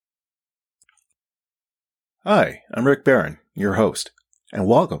Hi, I'm Rick Barron, your host, and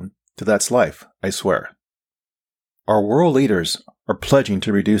welcome to That's Life, I Swear. Our world leaders are pledging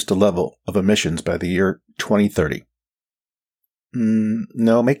to reduce the level of emissions by the year 2030.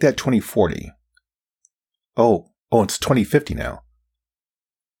 No, make that 2040. Oh, it's 2050 now.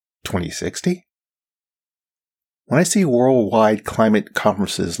 2060? When I see worldwide climate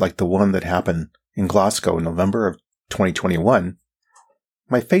conferences like the one that happened in Glasgow in November of 2021,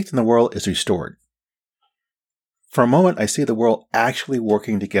 my faith in the world is restored. For a moment, I see the world actually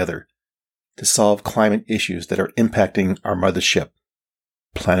working together to solve climate issues that are impacting our mothership,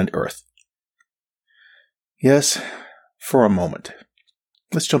 planet Earth. Yes, for a moment.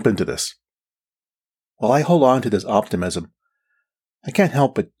 Let's jump into this. While I hold on to this optimism, I can't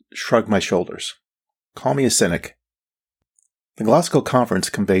help but shrug my shoulders. Call me a cynic. The Glasgow conference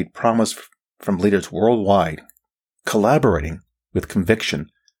conveyed promise from leaders worldwide, collaborating with conviction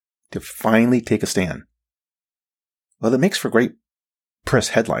to finally take a stand. Well, it makes for great press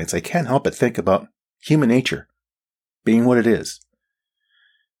headlines. I can't help but think about human nature being what it is.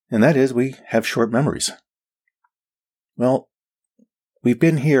 And that is, we have short memories. Well, we've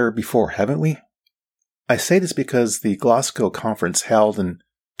been here before, haven't we? I say this because the Glasgow conference held in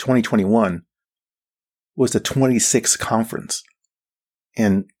 2021 was the 26th conference.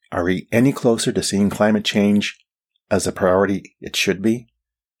 And are we any closer to seeing climate change as a priority it should be?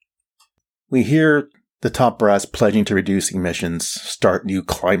 We hear the top brass pledging to reduce emissions, start new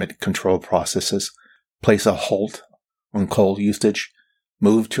climate control processes, place a halt on coal usage,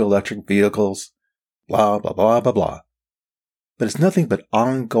 move to electric vehicles, blah, blah, blah, blah, blah. But it's nothing but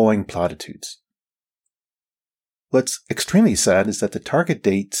ongoing platitudes. What's extremely sad is that the target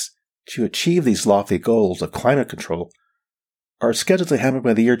dates to achieve these lofty goals of climate control are scheduled to happen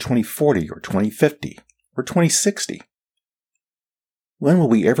by the year 2040 or 2050 or 2060. When will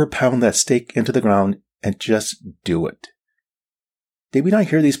we ever pound that stake into the ground and just do it? Did we not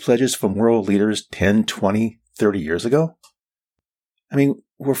hear these pledges from world leaders 10, 20, 30 years ago? I mean,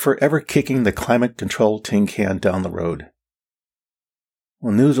 we're forever kicking the climate control tin can down the road.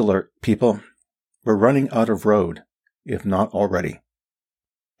 Well, news alert, people. We're running out of road, if not already.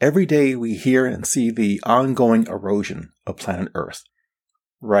 Every day we hear and see the ongoing erosion of planet Earth.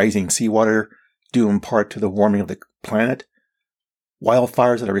 Rising seawater due in part to the warming of the planet,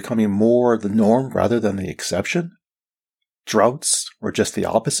 wildfires that are becoming more the norm rather than the exception, droughts or just the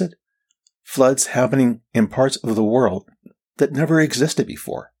opposite, floods happening in parts of the world that never existed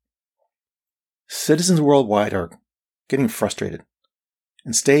before. Citizens worldwide are getting frustrated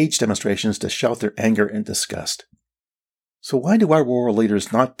and stage demonstrations to shout their anger and disgust. So why do our world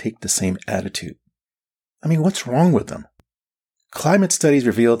leaders not take the same attitude? I mean, what's wrong with them? Climate studies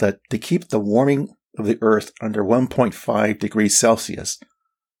reveal that to keep the warming of the Earth under 1.5 degrees Celsius,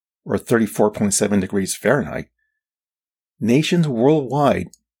 or 34.7 degrees Fahrenheit, nations worldwide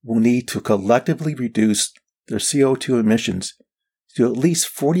will need to collectively reduce their CO2 emissions to at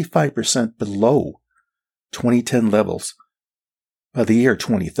least 45% below 2010 levels by the year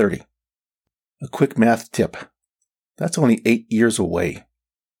 2030. A quick math tip. That's only 8 years away.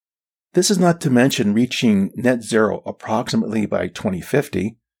 This is not to mention reaching net zero approximately by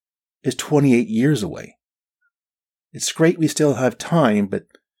 2050 is 28 years away. It's great we still have time, but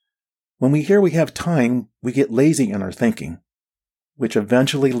when we hear we have time, we get lazy in our thinking, which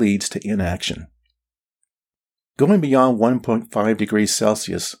eventually leads to inaction. Going beyond 1.5 degrees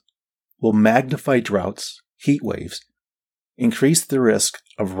Celsius will magnify droughts, heat waves, increase the risk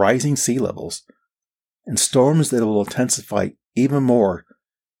of rising sea levels, and storms that will intensify even more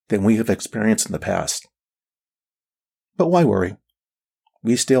than we have experienced in the past. But why worry?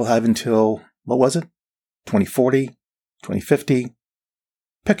 We still have until, 2040, 2050?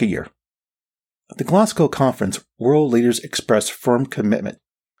 Pick a year. At the Glasgow conference, world leaders expressed firm commitment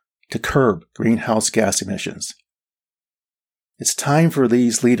to curb greenhouse gas emissions. It's time for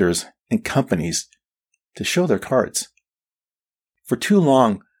these leaders and companies to show their cards. For too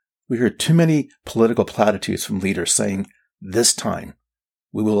long, we heard too many political platitudes from leaders saying, this time,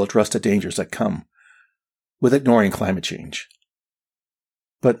 we will address the dangers that come with ignoring climate change.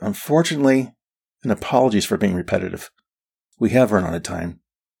 But unfortunately, and apologies for being repetitive, we have run out of time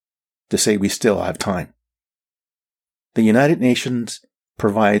to say we still have time. The United Nations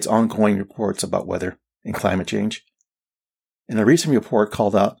provides ongoing reports about weather and climate change. And a recent report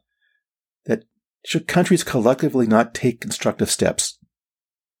called out that should countries collectively not take constructive steps,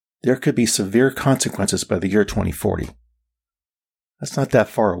 there could be severe consequences by the year 2040. That's not that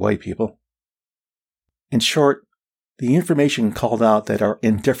far away, people. In short, the information called out that our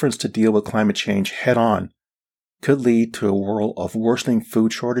indifference to deal with climate change head-on could lead to a world of worsening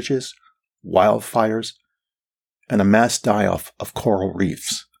food shortages, wildfires, and a mass die-off of coral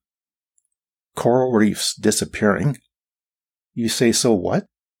reefs. Coral reefs disappearing? You say, so what?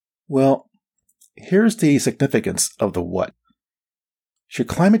 Well, here's the significance of the what. Should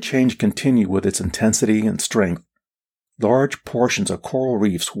climate change continue with its intensity and strength, large portions of coral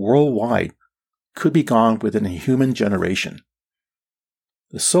reefs worldwide could be gone within a human generation.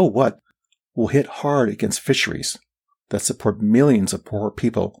 The so what will hit hard against fisheries that support millions of poor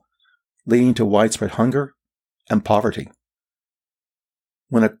people, leading to widespread hunger and poverty.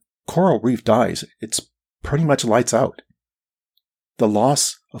 When a coral reef dies, it's pretty much lights out. The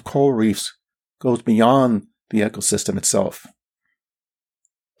loss of coral reefs goes beyond the ecosystem itself.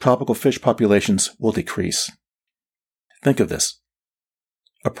 Tropical fish populations will decrease. Think of this.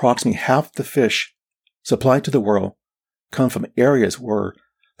 Approximately half the fish supplied to the world come from areas where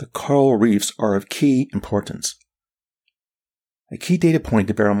the coral reefs are of key importance. A key data point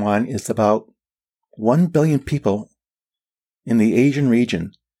to bear in mind is about 1 billion people in the Asian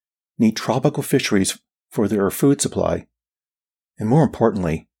region need tropical fisheries for their food supply, and more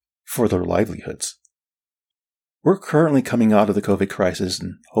importantly, for their livelihoods. We're currently coming out of the COVID crisis,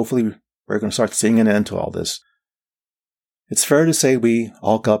 and hopefully we're going to start seeing an end to all this. It's fair to say we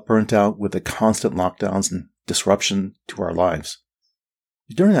all got burnt out with the constant lockdowns and disruption to our lives.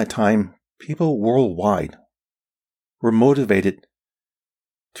 During that time, people worldwide were motivated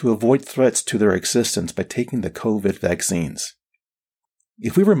to avoid threats to their existence by taking the COVID vaccines.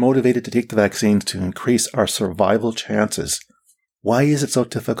 If we were motivated to take the vaccines to increase our survival chances, why is it so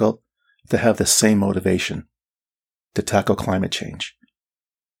difficult to have the same motivation to tackle climate change?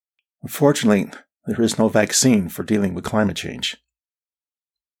 Unfortunately, there is no vaccine for dealing with climate change.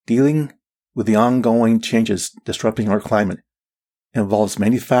 Dealing with the ongoing changes disrupting our climate involves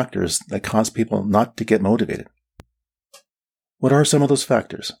many factors that cause people not to get motivated. What are some of those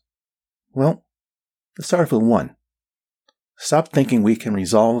factors? Well, let's start with one. Stop thinking we can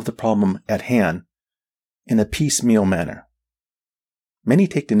resolve the problem at hand in a piecemeal manner. Many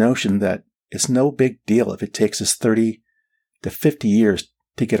take the notion that it's no big deal if it takes us 30 to 50 years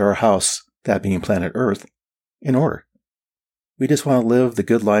to get our house, that being planet Earth, in order. We just want to live the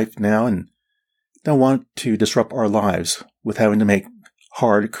good life now and don't want to disrupt our lives with having to make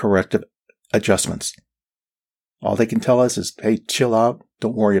hard corrective adjustments. All they can tell us is, hey, chill out,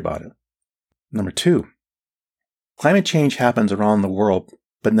 don't worry about it. Number two, climate change happens around the world,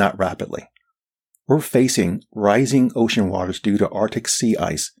 but not rapidly. We're facing rising ocean waters due to Arctic sea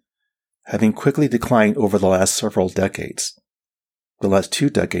ice, having quickly declined over the last several decades, the last 2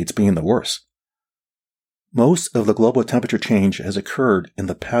 decades being the worst. Most of the global temperature change has occurred in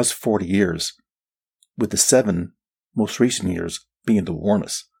the past 40 years, with the 7 most recent years being the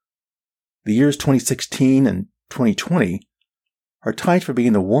warmest. The years 2016 and 2020 are tied for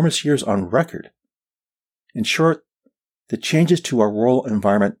being the warmest years on record. In short, the changes to our world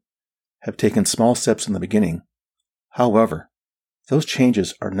environment have taken small steps in the beginning. However, those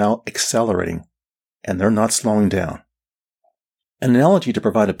changes are now accelerating, and they're not slowing down. An analogy to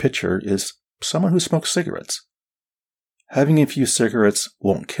provide a picture is someone who smokes cigarettes. Having a few cigarettes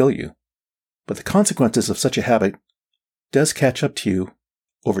won't kill you, but the consequences of such a habit does catch up to you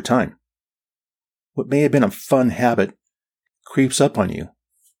over time. What may have been a fun habit creeps up on you,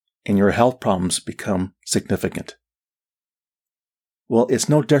 and your health problems become significant. Well, it's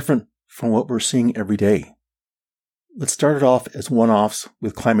no different from what we're seeing every day. What started off as one-offs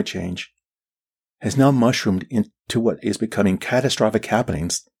with climate change has now mushroomed into what is becoming catastrophic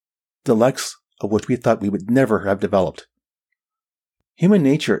happenings, the likes of which we thought we would never have developed. Human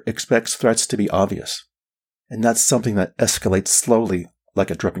nature expects threats to be obvious, and that's something that escalates slowly like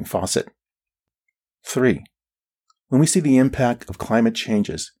a dripping faucet. 3. When we see the impact of climate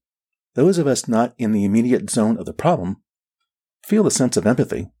changes, those of us not in the immediate zone of the problem feel a sense of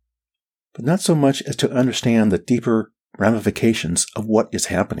empathy, but not so much as to understand the deeper ramifications of what is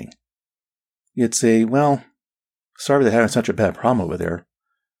happening. You'd say, well, sorry they're having such a bad problem over there,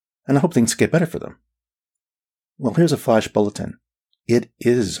 and I hope things get better for them. Well, here's a flash bulletin. It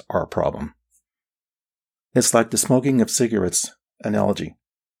is our problem. It's like the smoking of cigarettes analogy.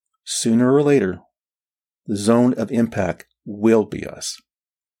 Sooner or later, the zone of impact will be us.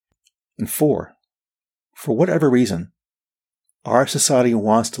 And 4, for whatever reason, our society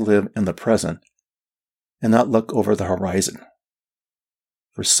wants to live in the present and not look over the horizon.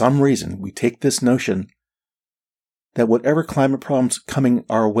 For some reason, we take this notion that whatever climate problems coming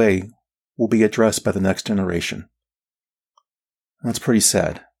our way will be addressed by the next generation. That's pretty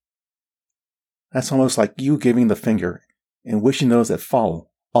sad. That's almost like you giving the finger and wishing those that follow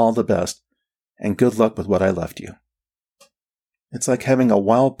all the best and good luck with what I left you. It's like having a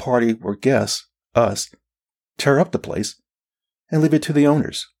wild party where guests, us, tear up the place, and leave it to the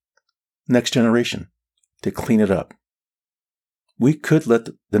owners, next generation, to clean it up. We could let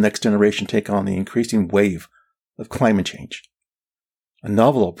the next generation take on the increasing wave of climate change. A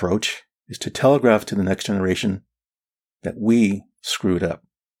novel approach is to telegraph to the next generation that we screwed up.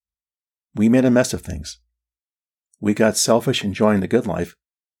 We made a mess of things. We got selfish enjoying the good life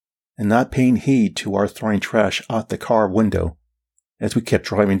and not paying heed to our throwing trash out the car window as we kept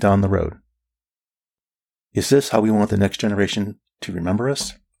driving down the road. Is this how we want the next generation to remember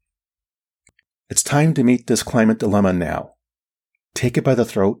us? It's time to meet this climate dilemma now. Take it by the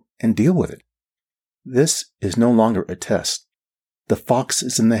throat and deal with it. This is no longer a test. The fox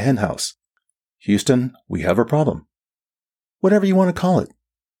is in the henhouse. Houston, we have a problem. Whatever you want to call it.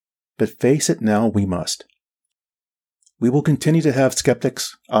 But face it now we must. We will continue to have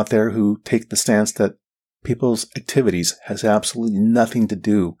skeptics out there who take the stance that people's activities has absolutely nothing to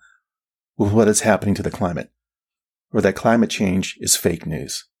do with what is happening to the climate, or that climate change is fake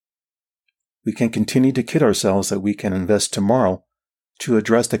news. We can continue to kid ourselves that we can invest tomorrow to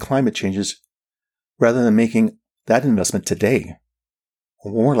address the climate changes rather than making that investment today,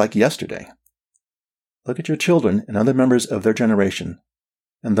 or more like yesterday. Look at your children and other members of their generation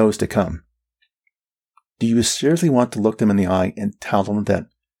and those to come. Do you seriously want to look them in the eye and tell them that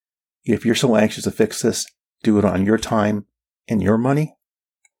if you're so anxious to fix this, do it on your time and your money?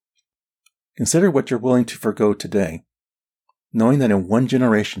 Consider what you're willing to forgo today, knowing that in one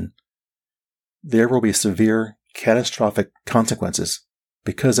generation, there will be severe, catastrophic consequences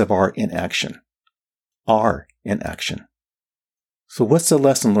because of our inaction. Our inaction. So what's the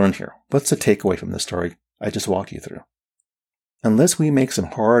lesson learned here? What's the takeaway from this story I just walked you through? Unless we make some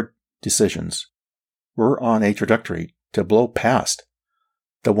hard decisions, we're on a trajectory to blow past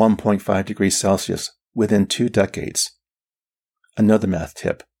the 1.5 degrees Celsius within 2 decades. Another math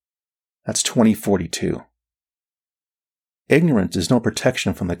tip. That's 2042. Ignorance is no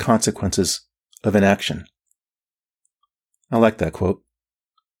protection from the consequences of inaction. I like that quote.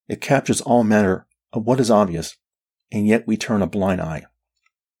 It captures all manner of what is obvious, and yet we turn a blind eye.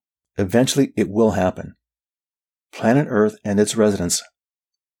 Eventually it will happen. Planet Earth and its residents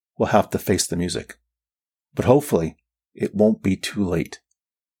will have to face the music. But hopefully, it won't be too late.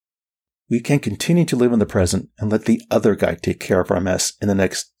 We can continue to live in the present and let the other guy take care of our mess in the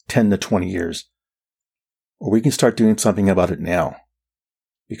next 10 to 20 years. Or we can start doing something about it now,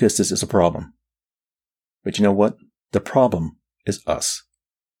 because this is a problem. But you know what? The problem is us.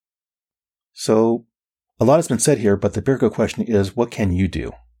 So, a lot has been said here, but the bigger question is, what can you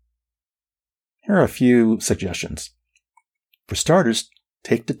do? Here are a few suggestions. For starters,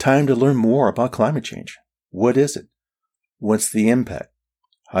 take the time to learn more about climate change. What is it? What's the impact?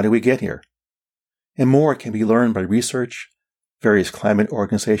 How do we get here? And more can be learned by research, various climate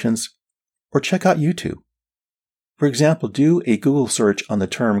organizations, or check out YouTube. For example, do a Google search on the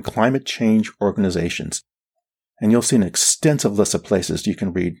term climate change organizations, and you'll see an extensive list of places you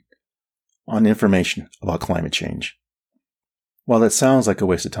can read on information about climate change. While that sounds like a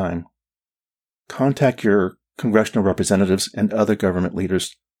waste of time, contact your congressional representatives and other government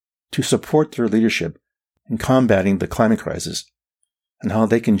leaders to support their leadership in combating the climate crisis and how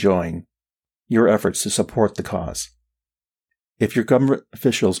they can join your efforts to support the cause. If your government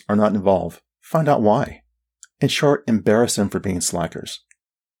officials are not involved, find out why. In short, embarrass them for being slackers.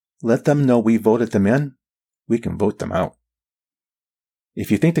 Let them know we voted them in, we can vote them out. If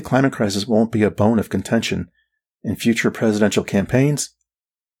you think the climate crisis won't be a bone of contention in future presidential campaigns,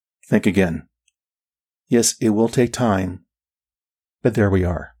 think again. Yes, it will take time, but there we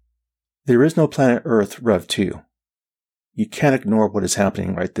are. There is no Planet Earth Rev 2. You can't ignore what is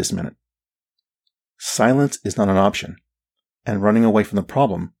happening right this minute. Silence is not an option, and running away from the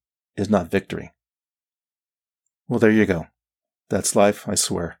problem is not victory. Well, there you go. That's life, I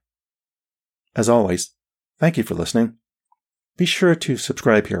swear. As always, thank you for listening. Be sure to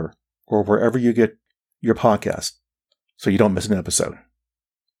subscribe here or wherever you get your podcast so you don't miss an episode.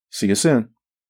 See you soon.